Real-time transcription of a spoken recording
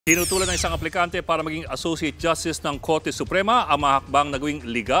Tinutulan ng isang aplikante para maging Associate Justice ng Korte Suprema ang mahakbang na gawing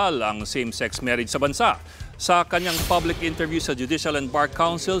legal ang same-sex marriage sa bansa. Sa kanyang public interview sa Judicial and Bar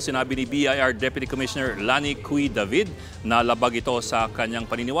Council, sinabi ni BIR Deputy Commissioner Lanee Cui-David na labag ito sa kanyang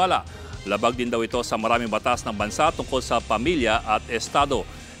paniniwala. Labag din daw ito sa maraming batas ng bansa tungkol sa pamilya at estado.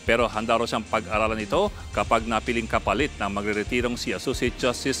 Pero handa raw siyang pag-aralan ito kapag napiling kapalit ng magreretirong si Associate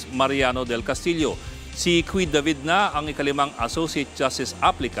Justice Mariano del Castillo. Si Cui-David na ang ikalimang Associate Justice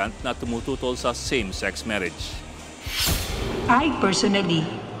applicant na tumututol sa same-sex marriage. I personally,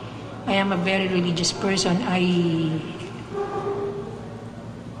 I am a very religious person. I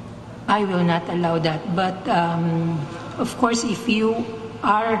will not allow that. But of course, if you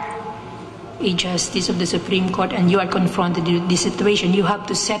are a justice of the Supreme Court and you are confronted with this situation, you have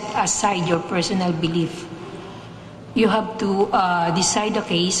to set aside your personal belief. You have to decide the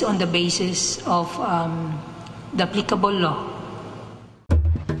case on the basis of the applicable law.